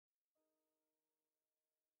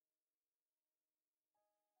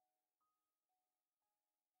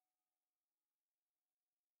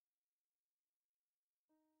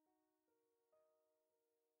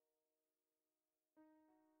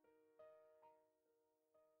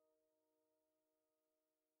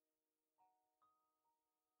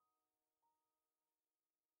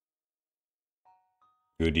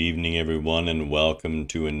Good evening, everyone, and welcome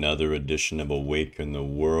to another edition of Awaken the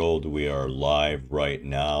World. We are live right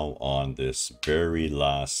now on this very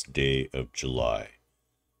last day of July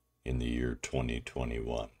in the year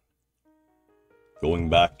 2021.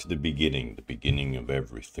 Going back to the beginning of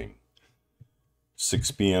everything.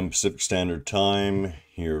 6 p.m. Pacific Standard Time,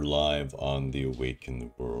 here live on the Awaken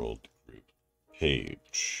the World group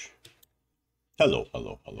page. Hello.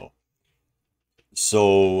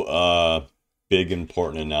 So, big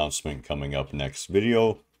important announcement coming up next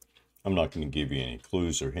video. I'm not going to give you any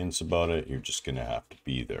clues or hints about it. You're just going to have to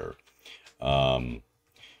be there. Haven't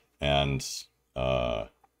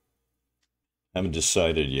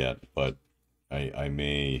decided yet, but I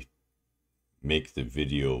may make the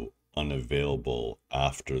video unavailable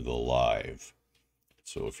after the live.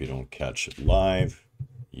 So if you don't catch it live,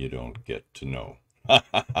 you don't get to know.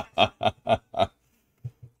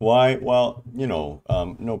 Why? Well,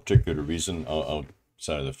 no particular reason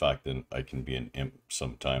outside of the fact that I can be an imp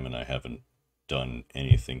sometime, and I haven't done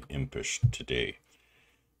anything impish today.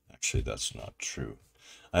 Actually, that's not true.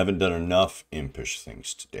 I haven't done enough impish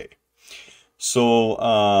things today. So,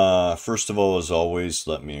 first of all, as always,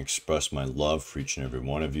 let me express my love for each and every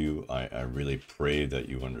one of you. I really pray that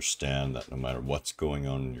you understand that no matter what's going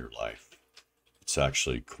on in your life, it's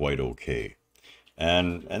actually quite okay.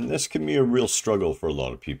 And this can be a real struggle for a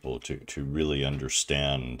lot of people to really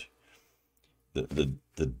understand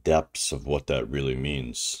the depths of what that really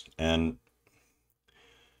means. And,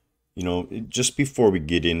 just before we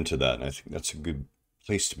get into that, and I think that's a good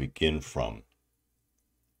place to begin from,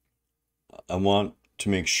 I want to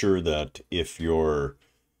make sure that if you're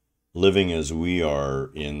living as we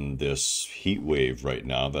are in this heat wave right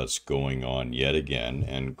now that's going on yet again,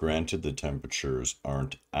 and granted the temperatures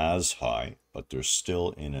aren't as high, but they're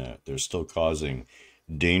still causing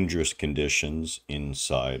dangerous conditions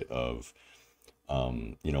inside of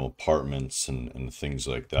apartments and things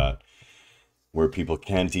like that, where people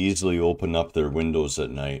can't easily open up their windows at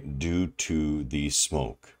night due to the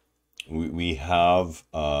smoke. We have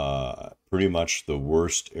pretty much the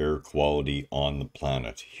worst air quality on the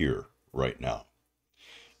planet here right now.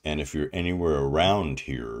 And if you're anywhere around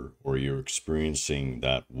here or you're experiencing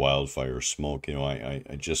that wildfire smoke, I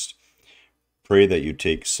just pray that you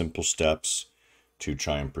take simple steps to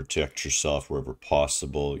try and protect yourself wherever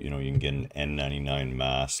possible. You can get an N95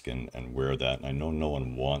 mask and wear that. And I know no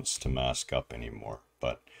one wants to mask up anymore,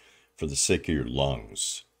 but for the sake of your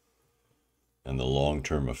lungs and the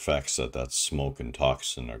long-term effects that smoke and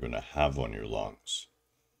toxin are going to have on your lungs,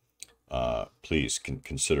 please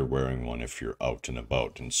consider wearing one if you're out and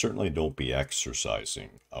about. And certainly don't be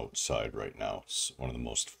exercising outside right now. It's one of the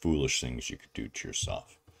most foolish things you could do to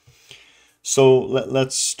yourself. So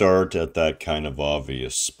let's start at that kind of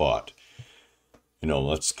obvious spot.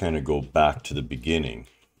 Let's kind of go back to the beginning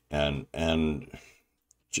and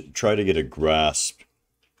try to get a grasp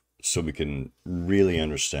so we can really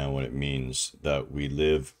understand what it means that we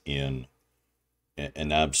live in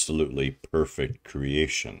an absolutely perfect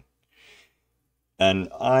creation. And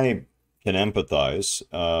I can empathize.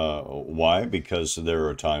 Why? Because there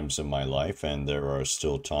are times in my life, and there are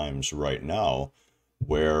still times right now,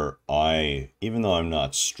 where even though I'm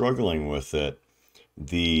not struggling with it,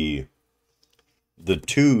 the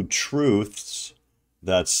two truths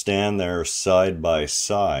that stand there side by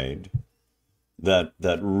side, that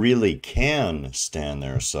really can stand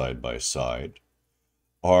there side by side,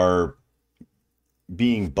 are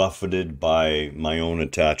being buffeted by my own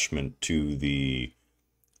attachment to the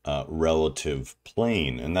relative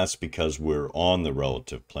plane. And that's because we're on the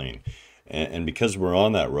relative plane. And because we're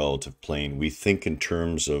on that relative plane, we think in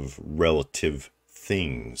terms of relative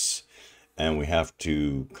things. And we have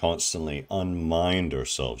to constantly unmind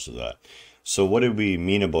ourselves of that. So what do we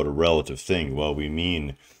mean about a relative thing? Well, we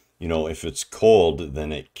mean, if it's cold,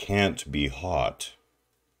 then it can't be hot.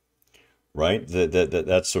 Right?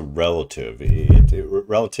 That's a relative.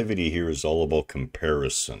 Relativity here is all about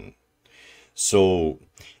comparison. So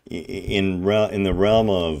in the realm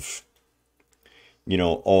of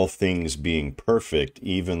all things being perfect,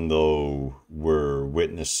 even though we're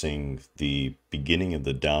witnessing the beginning of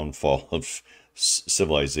the downfall of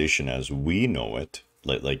civilization as we know it,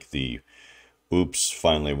 like the oops,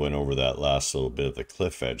 finally went over that last little bit of the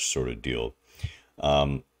cliff edge sort of deal.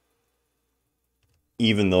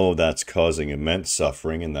 Even though that's causing immense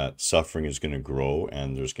suffering, and that suffering is going to grow,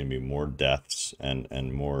 and there's going to be more deaths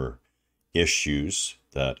and more issues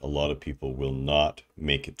that a lot of people will not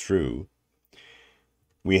make it through,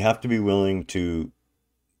 we have to be willing to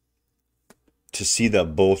see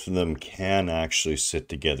that both of them can actually sit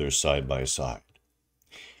together side by side.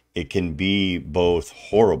 It can be both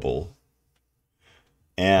horrible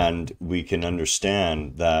And we can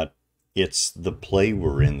understand that it's the play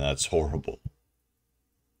we're in that's horrible,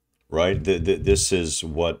 right? This is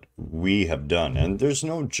what we have done. And there's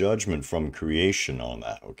no judgment from creation on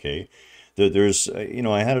that, okay? There's,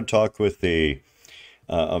 I had a talk with a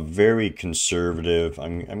very conservative,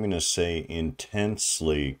 I'm going to say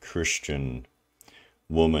intensely Christian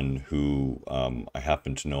woman who I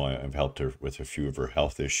happen to know. I've helped her with a few of her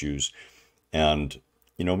health issues. And,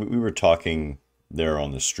 we were talking there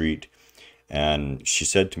on the street, and she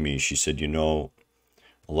said to me, she said, a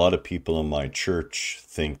lot of people in my church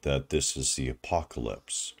think that this is the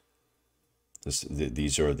apocalypse.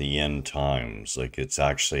 These are the end times, like it's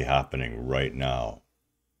actually happening right now,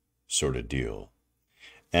 sort of deal.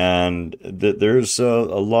 And there's a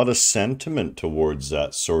lot of sentiment towards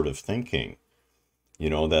that sort of thinking,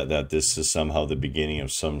 that this is somehow the beginning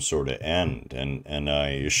of some sort of end. And I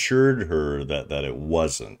assured her that it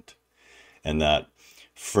wasn't. And that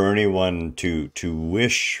for anyone to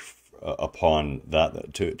wish upon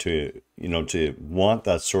that, to want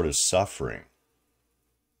that sort of suffering,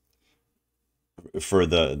 for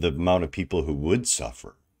the amount of people who would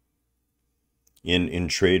suffer, in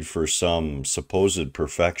trade for some supposed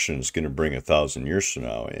perfection is going to bring 1,000 years from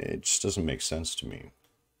now, it just doesn't make sense to me.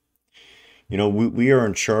 We are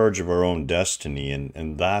in charge of our own destiny,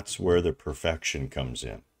 and that's where the perfection comes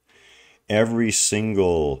in. Every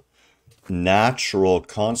single natural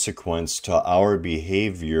consequence to our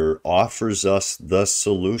behavior offers us the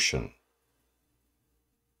solution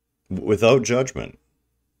without judgment.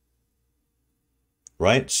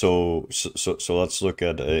 Right? So let's look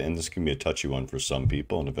at, and this can be a touchy one for some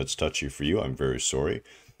people, and if it's touchy for you, I'm very sorry.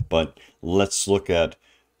 But let's look at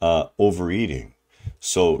overeating.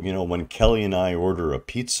 So, when Kelly and I order a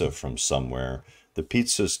pizza from somewhere, the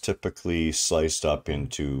pizza is typically sliced up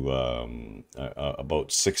into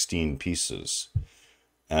about 16 pieces.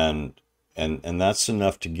 And that's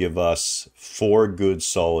enough to give us 4 good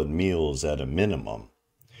solid meals at a minimum.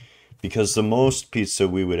 Because the most pizza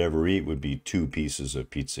we would ever eat would be 2 pieces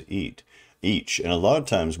of pizza each. And a lot of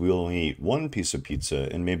times we only eat 1 piece of pizza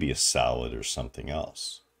and maybe a salad or something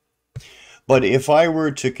else. But if I were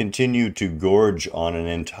to continue to gorge on an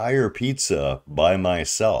entire pizza by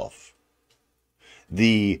myself,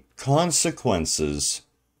 the consequences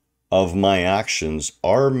of my actions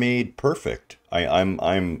are made perfect.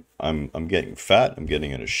 I'm getting fat, I'm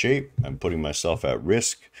getting out of shape, I'm putting myself at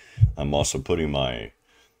risk. I'm also putting my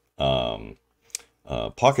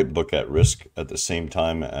pocketbook at risk at the same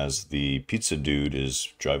time as the pizza dude is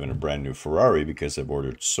driving a brand new Ferrari because I've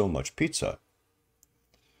ordered so much pizza.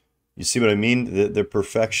 You see what I mean? The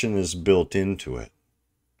perfection is built into it.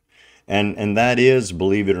 And that is,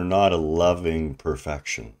 believe it or not, a loving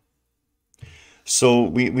perfection. So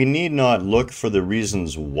we need not look for the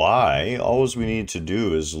reasons why. All we need to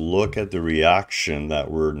do is look at the reaction that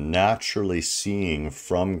we're naturally seeing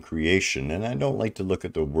from creation. And I don't like to look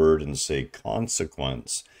at the word and say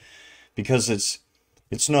consequence, because it's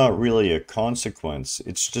not really a consequence.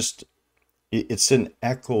 It's an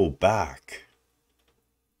echo back.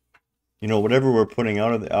 Whatever we're putting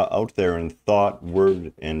out there in thought,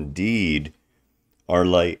 word, and deed are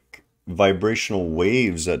like vibrational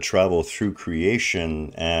waves that travel through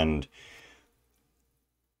creation, and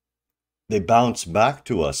they bounce back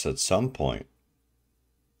to us at some point,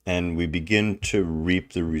 and we begin to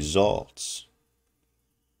reap the results.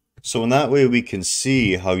 So in that way, we can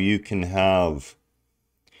see how you can have,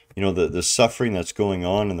 the suffering that's going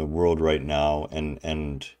on in the world right now,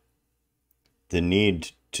 and the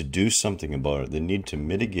need to do something about it, the need to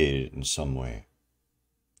mitigate it in some way,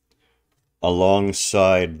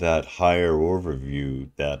 alongside that higher overview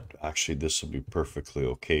that actually this will be perfectly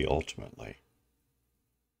okay ultimately.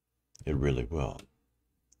 It really will.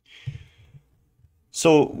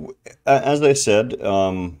 So, as I said,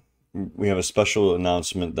 we have a special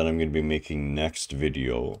announcement that I'm going to be making next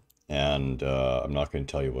video, and I'm not going to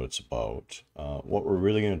tell you what it's about. What we're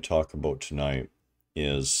really going to talk about tonight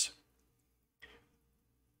is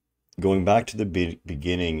going back to the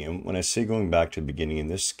beginning. And when I say going back to the beginning, in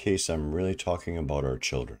this case, I'm really talking about our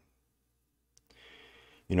children.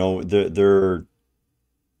 They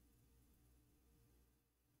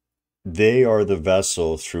are the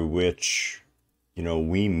vessel through which,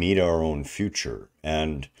 we meet our own future.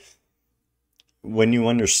 And when you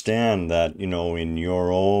understand that, in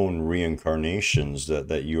your own reincarnations,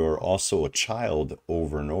 that you are also a child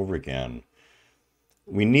over and over again,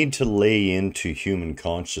 we need to lay into human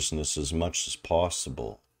consciousness as much as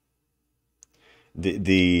possible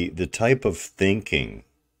the type of thinking,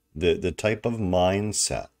 the type of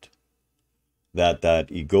mindset that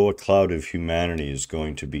egoic cloud of humanity is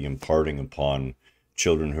going to be imparting upon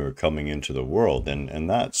children who are coming into the world. And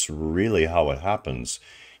that's really how it happens.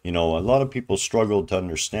 You know, a lot of people struggle to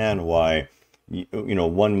understand why, you know,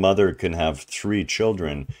 one mother can have 3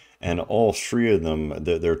 children, and all 3 of them,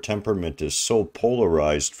 their temperament is so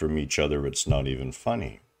polarized from each other, it's not even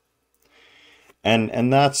funny.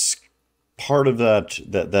 And that's part of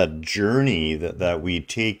that journey that we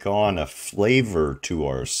take on a flavor to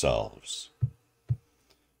ourselves.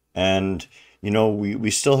 And, you know, we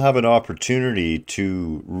still have an opportunity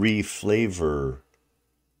to re-flavor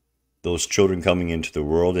those children coming into the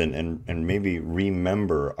world, and maybe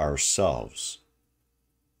remember ourselves.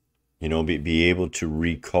 You know, be able to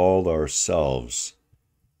recall ourselves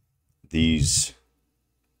these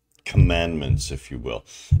commandments, if you will.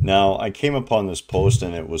 Now, I came upon this post,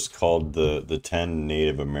 and it was called the 10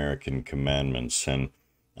 Native American Commandments. And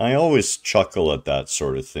I always chuckle at that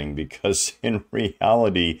sort of thing, because in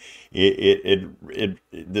reality,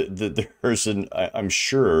 there's I'm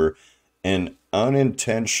sure, an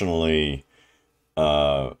unintentionally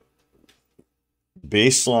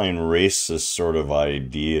baseline racist sort of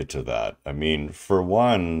idea to that. I mean, for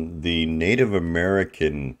one, the Native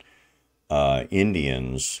American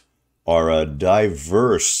Indians are a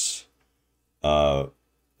diverse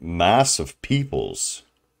mass of peoples.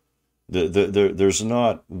 There's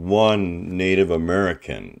not one Native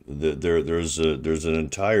American. There's an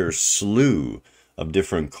entire slew of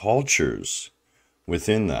different cultures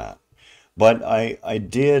within that. But I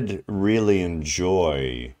did really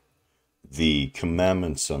enjoy the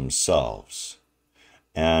commandments themselves.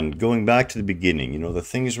 And going back to the beginning, you know, the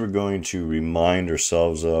things we're going to remind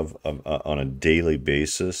ourselves of on a daily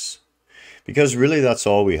basis, because really that's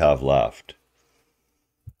all we have left.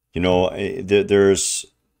 You know, there's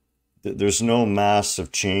no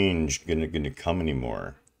massive change going to come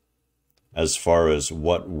anymore as far as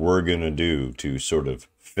what we're going to do to sort of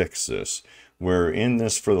fix this. We're in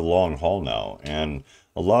this for the long haul now, and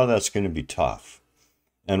a lot of that's going to be tough.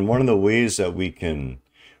 And one of the ways that we can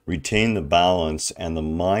retain the balance and the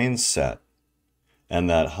mindset and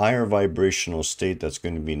that higher vibrational state that's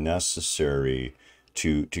going to be necessary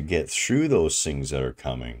to get through those things that are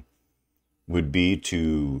coming would be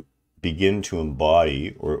to begin to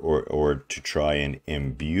embody or to try and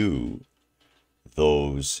imbue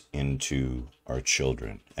those into our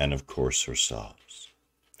children and, of course, ourselves.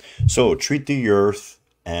 So treat the earth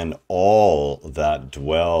and all that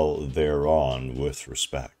dwell thereon with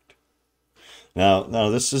respect. Now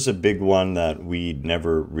this is a big one that we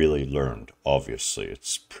never really learned, obviously.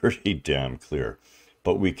 It's pretty damn clear.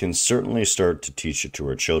 But we can certainly start to teach it to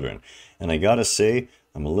our children. And I gotta say,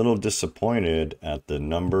 I'm a little disappointed at the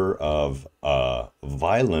number of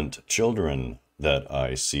violent children that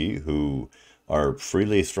I see who are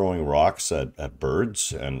freely throwing rocks at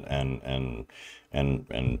birds and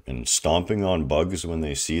stomping on bugs when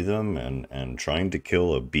they see them, and trying to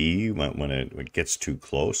kill a bee when it gets too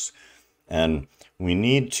close. And we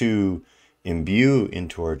need to imbue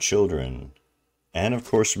into our children, and of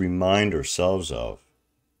course remind ourselves of,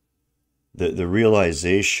 the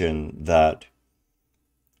realization that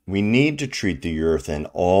we need to treat the earth and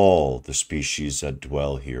all the species that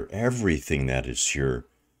dwell here, everything that is here,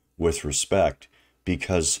 with respect,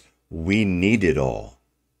 because we need it all.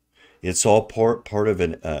 It's all part of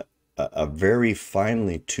a very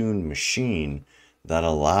finely tuned machine that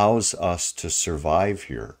allows us to survive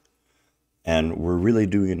here. And we're really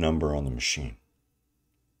doing a number on the machine.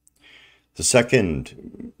 The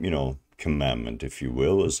second, you know, commandment, if you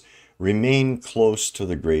will, is remain close to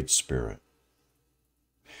the Great Spirit.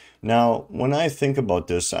 Now, when I think about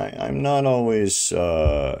this, I'm not always,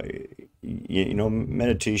 you know,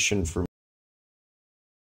 meditation for me,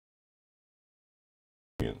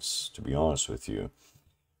 to be honest with you.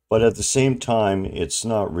 But at the same time, it's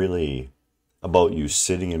not really about you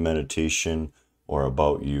sitting in meditation or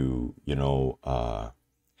about you, you know,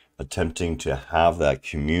 attempting to have that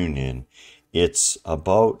communion. It's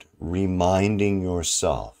about reminding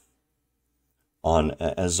yourself on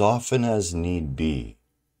as often as need be,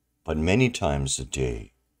 but many times a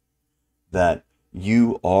day, that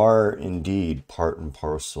you are indeed part and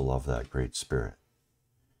parcel of that Great Spirit.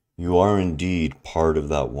 You are indeed part of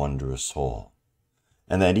that wondrous whole.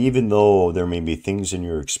 And that even though there may be things in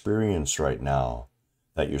your experience right now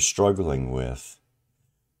that you're struggling with,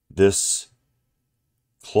 this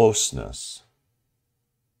closeness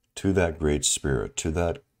to that Great Spirit, to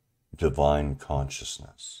that divine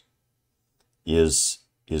consciousness, is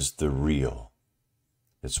the real.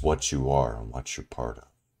 It's what you are and what you're part of.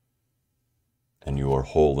 And you are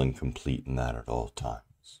whole and complete in that at all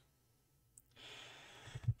times.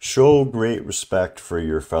 Show great respect for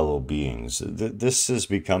your fellow beings. This is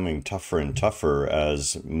becoming tougher and tougher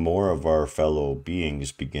as more of our fellow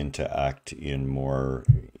beings begin to act in more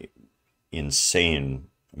insane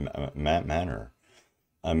manner.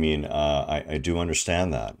 I mean, I do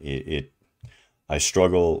understand that. I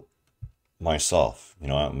struggle myself. You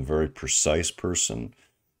know, I'm a very precise person,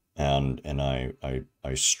 and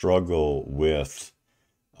I struggle with,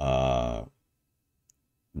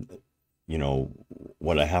 you know,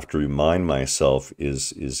 what I have to remind myself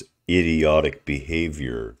is idiotic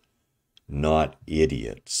behavior, not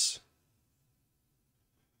idiots.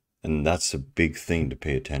 And that's a big thing to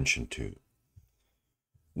pay attention to.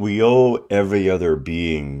 We owe every other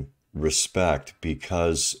being respect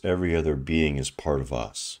because every other being is part of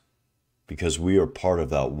us, because we are part of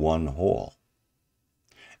that one whole.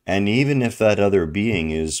 And even if that other being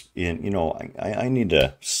is in, you know, I need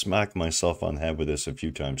to smack myself on the head with this a few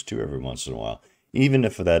times too every once in a while. Even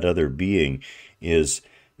if that other being is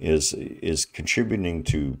contributing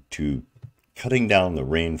to cutting down the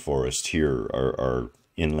rainforest here, our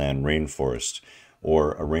inland rainforest,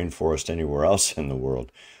 or a rainforest anywhere else in the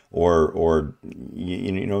world, or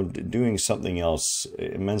you know, doing something else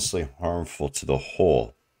immensely harmful to the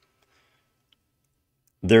whole.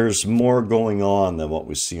 There's more going on than what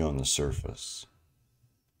we see on the surface.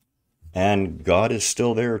 And God is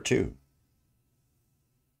still there too.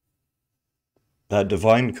 That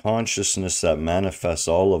divine consciousness that manifests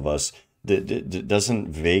all of us doesn't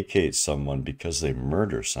vacate someone because they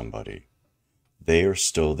murder somebody. They are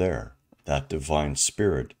still there. That divine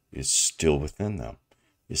spirit is still within them,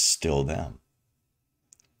 is still them.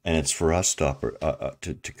 And it's for us to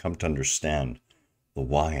come to understand the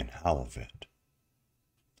why and how of it.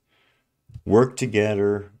 Work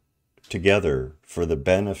together for the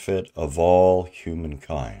benefit of all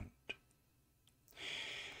humankind.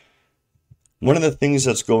 One of the things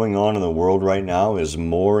that's going on in the world right now is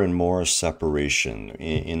more and more separation.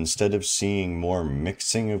 Instead of seeing more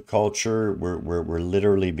mixing of culture, we're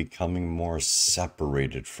literally becoming more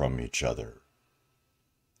separated from each other.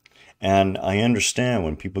 And I understand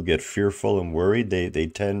when people get fearful and worried, they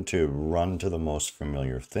tend to run to the most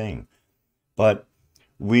familiar thing. But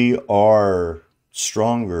we are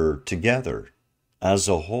stronger together as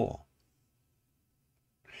a whole.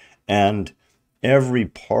 And every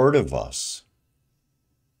part of us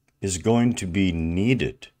is going to be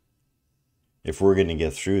needed if we're going to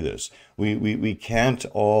get through this. We can't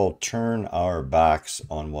all turn our backs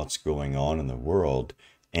on what's going on in the world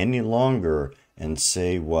any longer and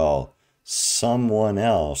say, well, someone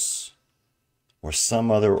else or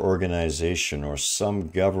some other organization or some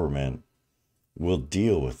government will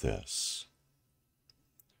deal with this.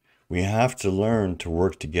 We have to learn to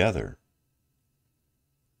work together.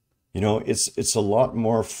 You know, it's a lot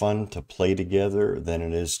more fun to play together than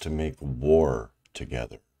it is to make war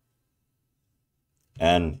together.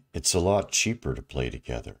 And it's a lot cheaper to play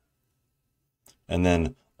together. And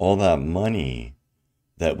then all that money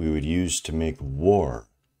that we would use to make war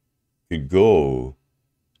could go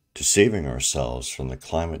to saving ourselves from the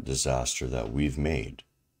climate disaster that we've made.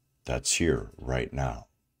 That's here right now.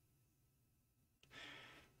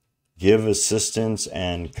 Give assistance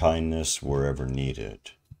and kindness wherever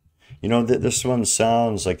needed. You know, this one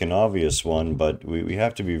sounds like an obvious one, but we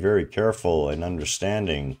have to be very careful in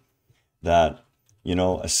understanding that, you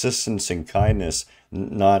know, assistance and kindness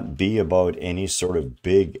not be about any sort of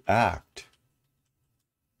big act.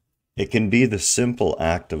 It can be the simple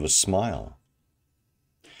act of a smile.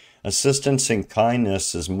 Assistance and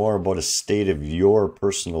kindness is more about a state of your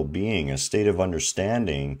personal being, a state of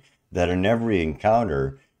understanding that in every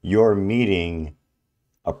encounter, you're meeting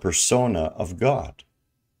a persona of God.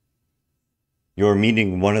 You're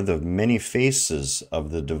meeting one of the many faces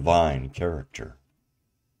of the divine character.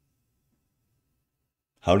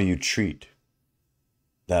 How do you treat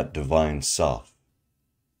that divine self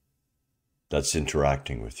that's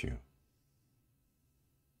interacting with you?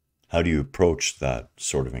 How do you approach that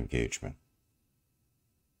sort of engagement?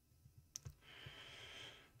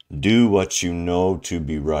 Do what you know to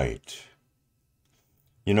be right.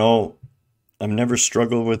 You know, I've never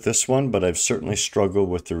struggled with this one, but I've certainly struggled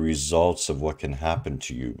with the results of what can happen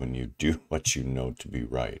to you when you do what you know to be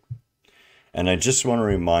right. And I just want to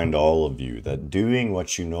remind all of you that doing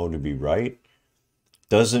what you know to be right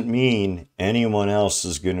doesn't mean anyone else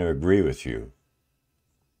is going to agree with you.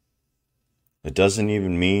 It doesn't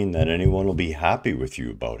even mean that anyone will be happy with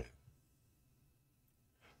you about it.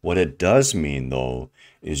 What it does mean, though,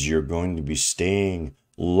 is you're going to be staying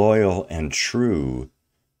loyal and true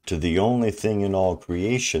to the only thing in all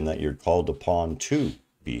creation that you're called upon to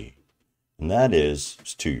be, and that is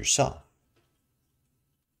to yourself.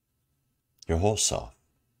 Your whole self.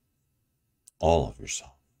 All of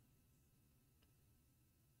yourself.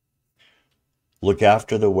 Look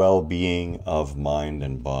after the well-being of mind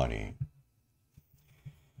and body.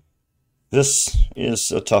 This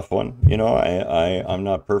is a tough one. I'm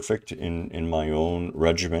not perfect in my own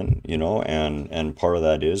regimen, and part of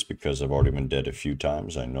that is because I've already been dead a few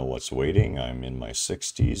times. I know what's waiting. I'm in my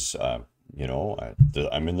 60s.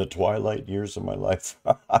 I'm in the twilight years of my life.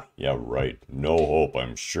 Yeah, right. No hope,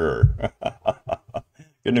 I'm sure.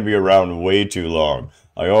 Going to be around way too long.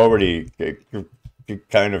 I already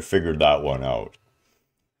kind of figured that one out.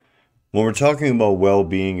 When we're talking about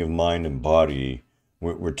well-being of mind and body,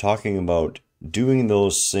 we're talking about doing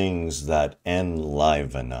those things that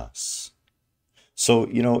enliven us. So,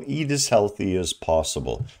 eat as healthy as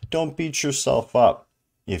possible. Don't beat yourself up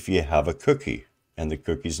if you have a cookie and the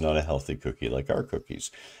cookie's not a healthy cookie like our cookies.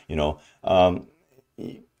 Go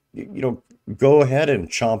ahead and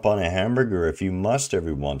chomp on a hamburger if you must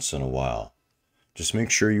every once in a while. Just make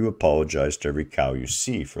sure you apologize to every cow you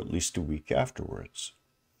see for at least a week afterwards.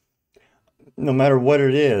 No matter what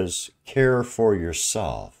it is, care for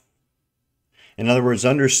yourself. In other words,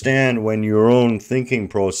 understand when your own thinking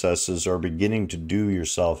processes are beginning to do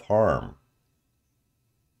yourself harm.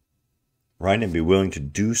 Right? And be willing to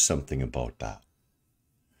do something about that.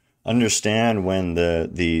 Understand when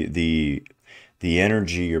the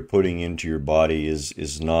energy you're putting into your body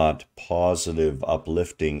is not positive,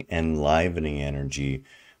 uplifting, enlivening energy,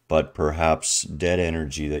 but perhaps dead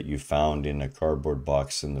energy that you found in a cardboard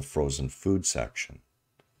box in the frozen food section.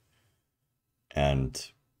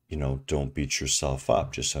 And, don't beat yourself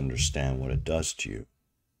up. Just understand what it does to you.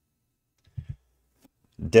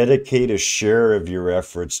 Dedicate a share of your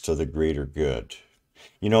efforts to the greater good.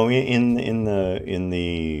 In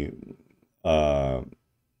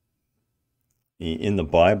the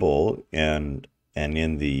Bible and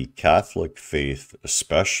in the Catholic faith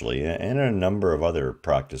especially, and in a number of other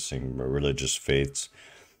practicing religious faiths,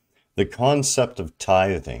 the concept of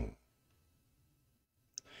tithing,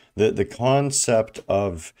 the concept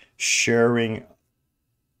of sharing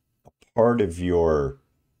a part of your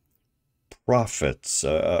profits,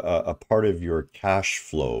 a part of your cash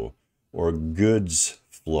flow or goods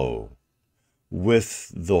flow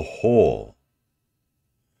with the whole.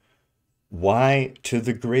 Why? To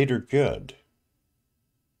the greater good.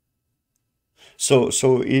 So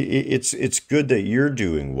it's good that you're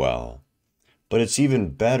doing well, but it's even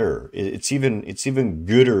better. It's even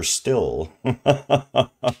gooder still.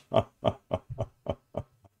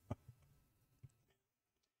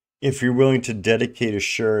 If you're willing to dedicate a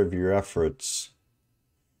share of your efforts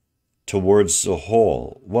towards the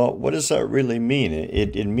whole. Well, what does that really mean?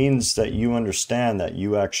 It means that you understand that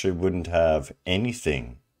you actually wouldn't have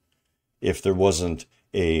anything if there wasn't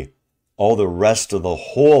all the rest of the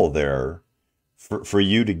whole there for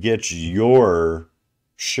you to get your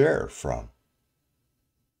share from.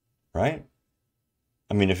 Right?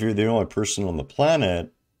 I mean, if you're the only person on the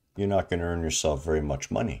planet, you're not going to earn yourself very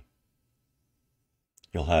much money.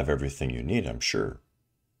 You'll have everything you need, I'm sure.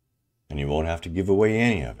 And you won't have to give away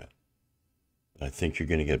any of it. But I think you're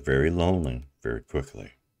going to get very lonely very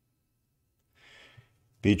quickly.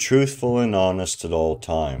 Be truthful and honest at all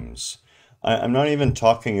times. I'm not even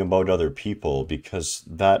talking about other people because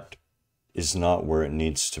that is not where it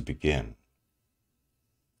needs to begin.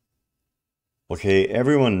 Okay,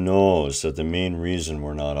 everyone knows that the main reason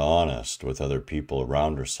we're not honest with other people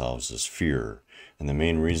around ourselves is fear. And the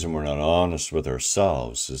main reason we're not honest with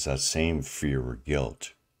ourselves is that same fear or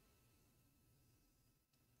guilt.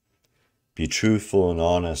 Be truthful and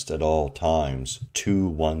honest at all times to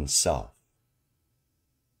oneself.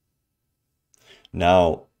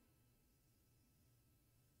 Now,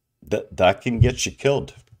 that can get you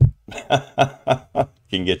killed. It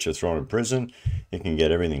can get you thrown in prison. It can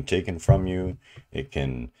get everything taken from you. It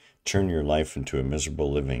can turn your life into a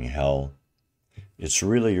miserable living hell. It's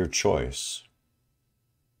really your choice.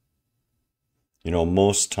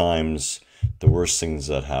 Most times the worst things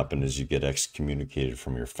that happen is you get excommunicated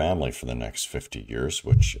from your family for the next 50 years,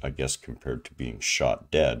 which I guess compared to being shot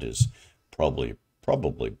dead is probably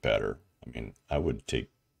better. I mean, I would take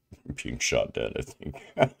being shot dead, I think.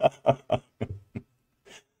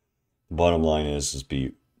 Bottom line is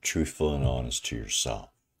be truthful and honest to yourself.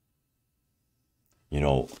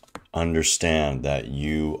 Understand that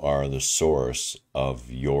you are the source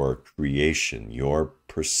of your creation. Your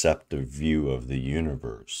perceptive view of the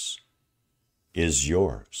universe is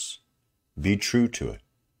yours. Be true to it.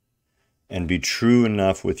 And be true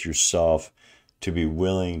enough with yourself to be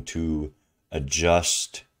willing to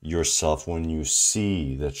adjust yourself when you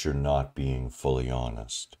see that you're not being fully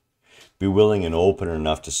honest. Be willing and open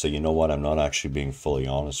enough to say, you know what, I'm not actually being fully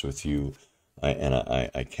honest with you,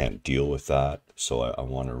 I can't deal with that, so I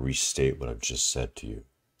want to restate what I've just said to you.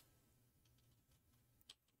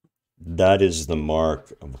 That is the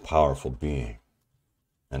mark of a powerful being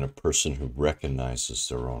and a person who recognizes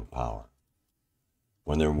their own power.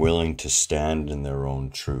 When they're willing to stand in their own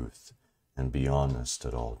truth and be honest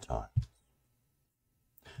at all times.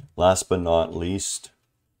 Last but not least,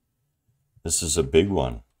 this is a big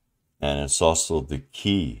one, and it's also the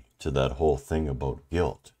key to that whole thing about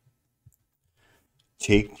guilt.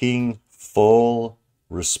 Taking full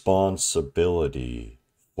responsibility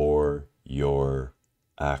for your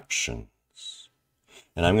actions.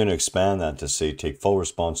 And I'm going to expand that to say take full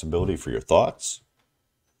responsibility for your thoughts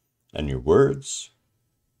and your words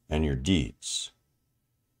and your deeds.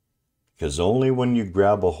 Because only when you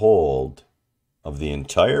grab a hold of the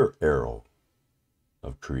entire arrow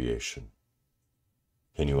of creation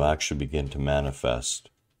can you actually begin to manifest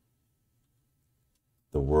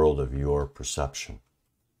the world of your perception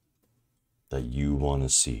that you want to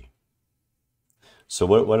see. So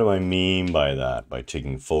what do I mean by that? By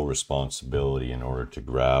taking full responsibility in order to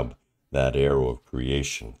grab that arrow of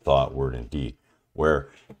creation, thought, word, and deed, where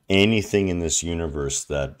anything in this universe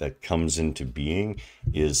that comes into being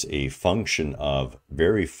is a function of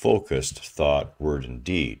very focused thought, word, and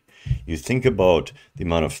deed. You think about the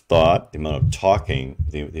amount of thought, the amount of talking,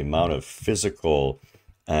 the amount of physical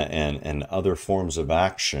and other forms of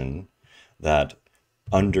action that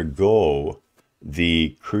undergo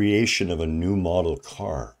the creation of a new model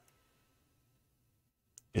car.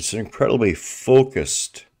 It's an incredibly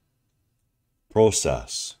focused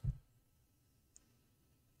process.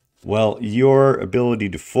 Well, your ability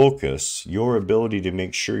to focus, your ability to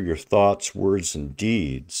make sure your thoughts, words, and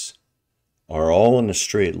deeds are all in a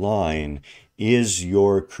straight line is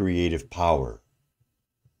your creative power.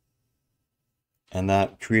 And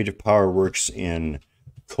that creative power works in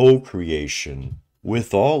co-creation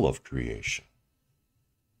with all of creation.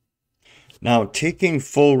 Now, taking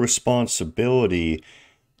full responsibility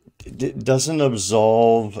doesn't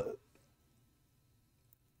absolve,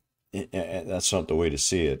 that's not the way to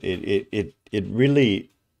see it. It really,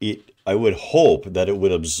 I would hope that it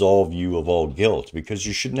would absolve you of all guilt, because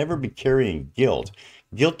you should never be carrying guilt.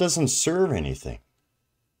 Guilt doesn't serve anything.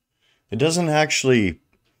 It doesn't actually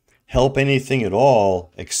help anything at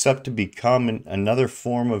all except to become another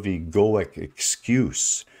form of egoic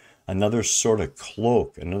excuse, another sort of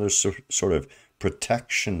cloak, another sort of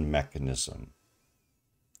protection mechanism.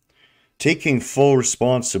 Taking full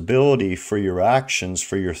responsibility for your actions,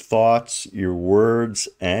 for your thoughts, your words,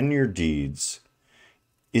 and your deeds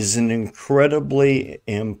is an incredibly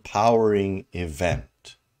empowering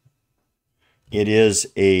event. It is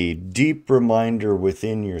a deep reminder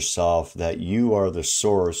within yourself that you are the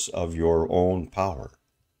source of your own power.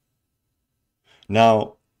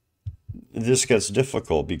 Now, this gets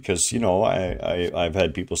difficult because, I've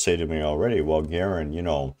had people say to me already, well,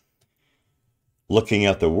 Garhen, looking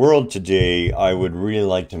at the world today, I would really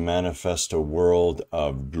like to manifest a world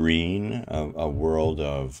of green, a world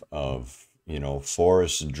of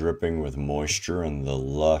forests dripping with moisture and the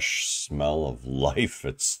lush smell of life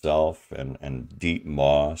itself, and deep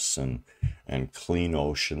moss and clean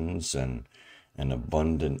oceans and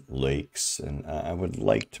abundant lakes. And I would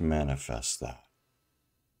like to manifest that.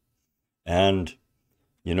 And,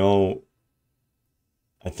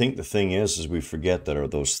 I think the thing is we forget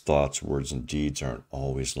that those thoughts, words, and deeds aren't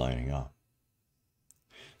always lining up.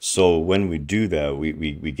 So when we do that,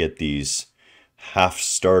 we get these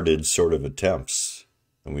half-started sort of attempts,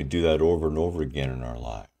 and we do that over and over again in our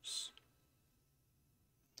lives.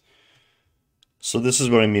 So this is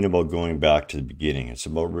what I mean about going back to the beginning. It's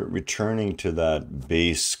about returning to that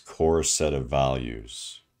base core set of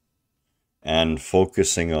values and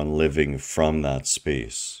focusing on living from that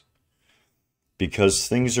space, because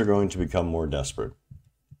things are going to become more desperate.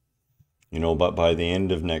 But by the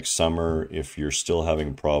end of next summer, if you're still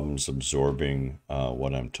having problems absorbing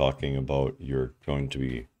what I'm talking about, you're going to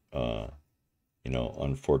be,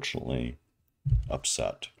 unfortunately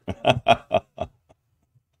upset.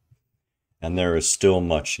 And there is still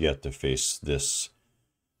much yet to face this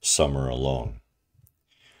summer alone.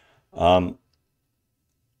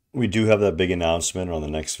 We do have that big announcement on the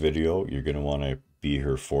next video. You're going to want to be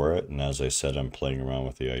here for it. And as I said, I'm playing around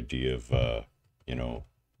with the idea of,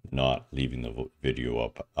 not leaving the video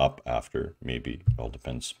up after. Maybe it all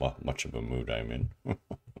depends what much of a mood I'm in.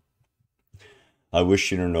 I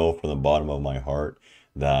wish you to know from the bottom of my heart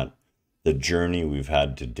that the journey we've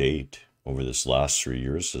had to date over this last 3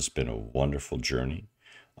 years has been a wonderful journey.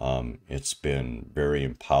 It's been very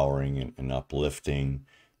empowering and uplifting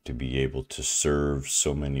to be able to serve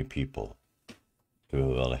so many people, to be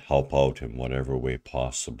able to help out in whatever way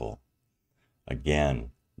possible.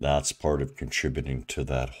 Again, that's part of contributing to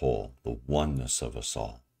that whole, the oneness of us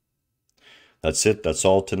all. That's it. That's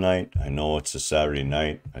all tonight. I know it's a Saturday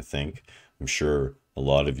night, I think. I'm sure a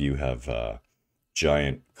lot of you have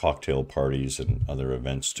giant cocktail parties and other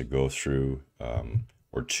events to go through,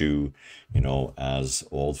 or two. You know, as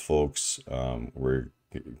old folks,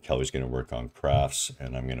 Kelly's going to work on crafts,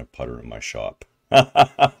 and I'm going to putter in my shop.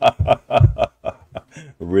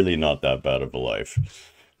 Really not that bad of a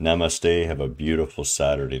life. Namaste. Have a beautiful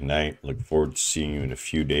Saturday night. Look forward to seeing you in a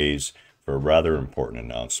few days for a rather important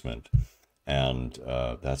announcement. And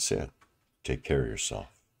that's it. Take care of yourself.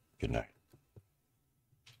 Good night.